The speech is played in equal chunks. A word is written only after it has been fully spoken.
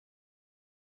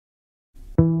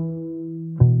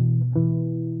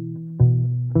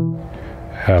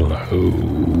Hello.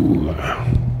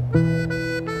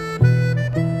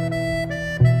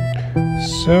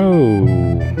 So.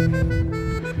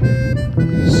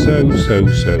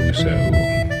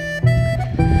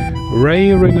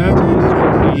 Ray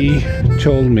Renati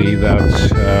told me that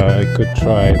I could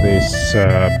try this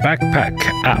backpack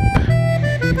app,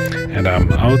 and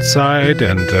I'm outside,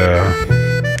 and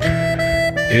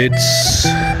it's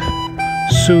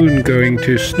soon going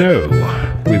to snow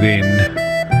within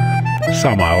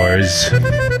some hours in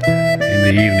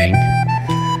the evening,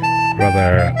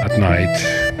 rather at night,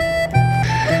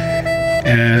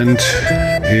 and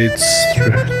it's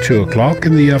 2 o'clock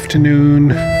in the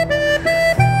afternoon,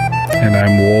 and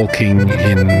I'm walking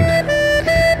in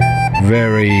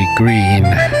very green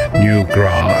new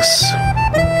grass.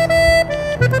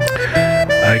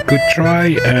 I could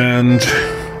try and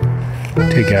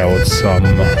take out some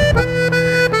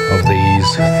of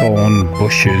these thorn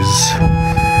bushes,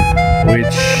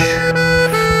 which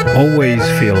always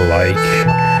feel like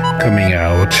coming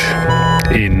out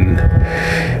in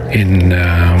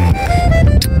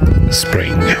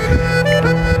spring.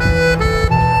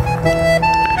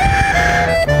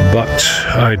 But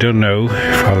I don't know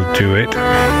if I'll do it.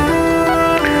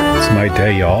 It's my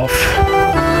day off.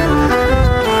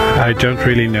 I don't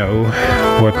really know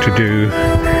what to do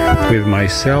with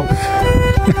myself.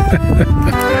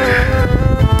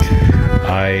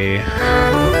 I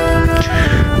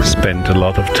spent a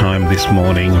lot of time this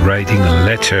morning writing a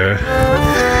letter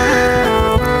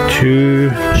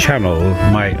to channel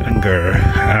my anger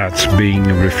at being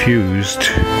refused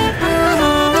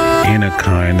in a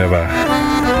kind of a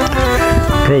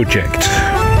project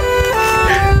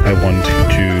I wanted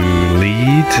to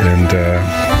lead, and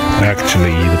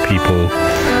actually the people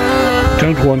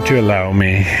don't want to allow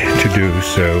me to do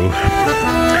so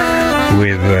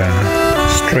with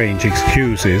strange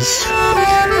excuses,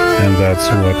 and that's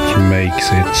what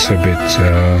makes it a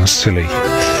bit silly,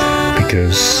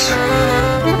 because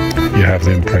you have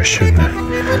the impression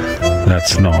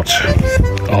that's not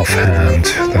offhand,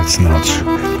 that's not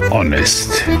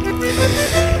honest.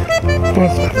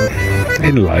 But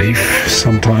in life,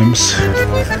 sometimes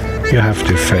you have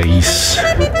to face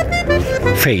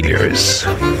failures,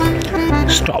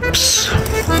 stops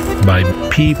by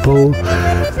people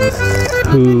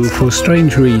who, for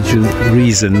strange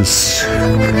reasons,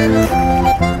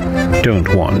 don't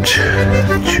want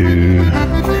to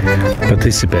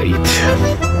participate.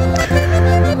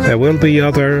 There will be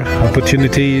other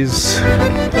opportunities,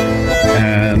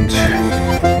 and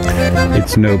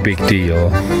it's no big deal.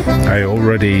 I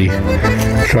already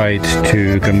tried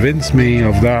to convince me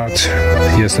of that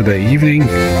yesterday evening.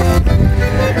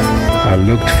 I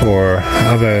looked for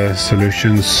other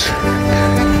solutions,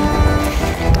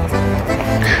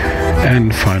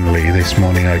 and finally this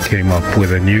morning I came up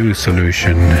with a new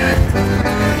solution,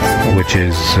 which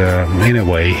is in a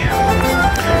way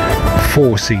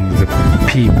forcing the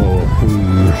people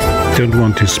who don't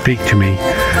want to speak to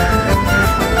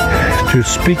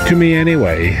me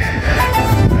anyway,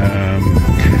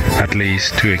 at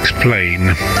least to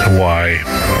explain why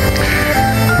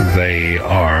they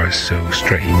are so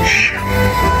strange.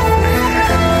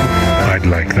 I'd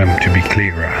like them to be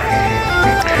clearer.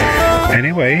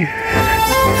 Anyway,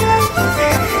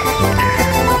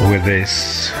 with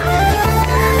this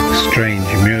strange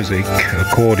music,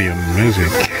 accordion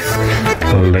music,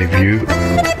 I'll leave you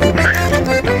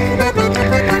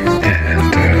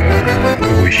and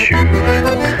wish you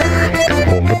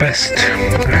all the best.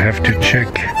 I have to check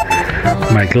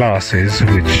my glasses,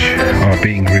 which are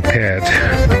being repaired.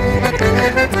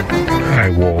 I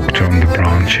walked on the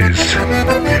branches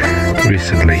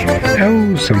recently.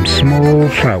 Oh, some small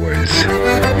flowers.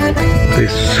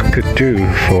 This could do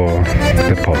for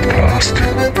the podcast.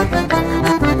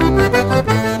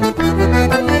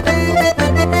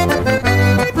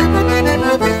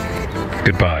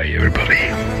 Goodbye, everybody.